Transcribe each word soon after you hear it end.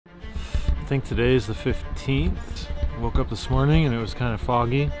think today is the 15th. Woke up this morning and it was kind of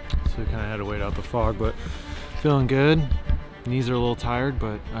foggy, so we kind of had to wait out the fog, but feeling good. Knees are a little tired,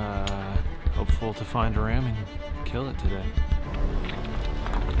 but hopeful to find a ram and kill it today.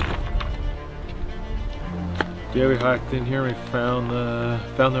 Yeah, we hiked in here. We found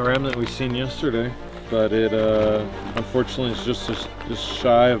the ram that we seen yesterday, but it unfortunately is just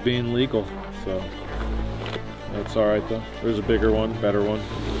shy of being legal. So that's all right though. There's a bigger one, better one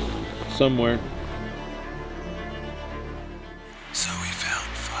somewhere. So we found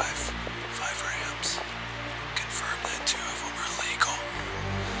five rams. Confirmed that 2 of them are legal.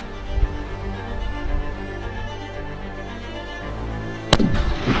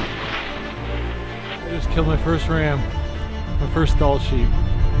 I just killed my first ram, my first DALL sheep.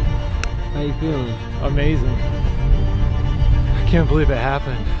 How you feeling? Amazing. I can't believe it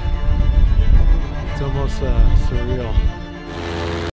happened. It's almost surreal.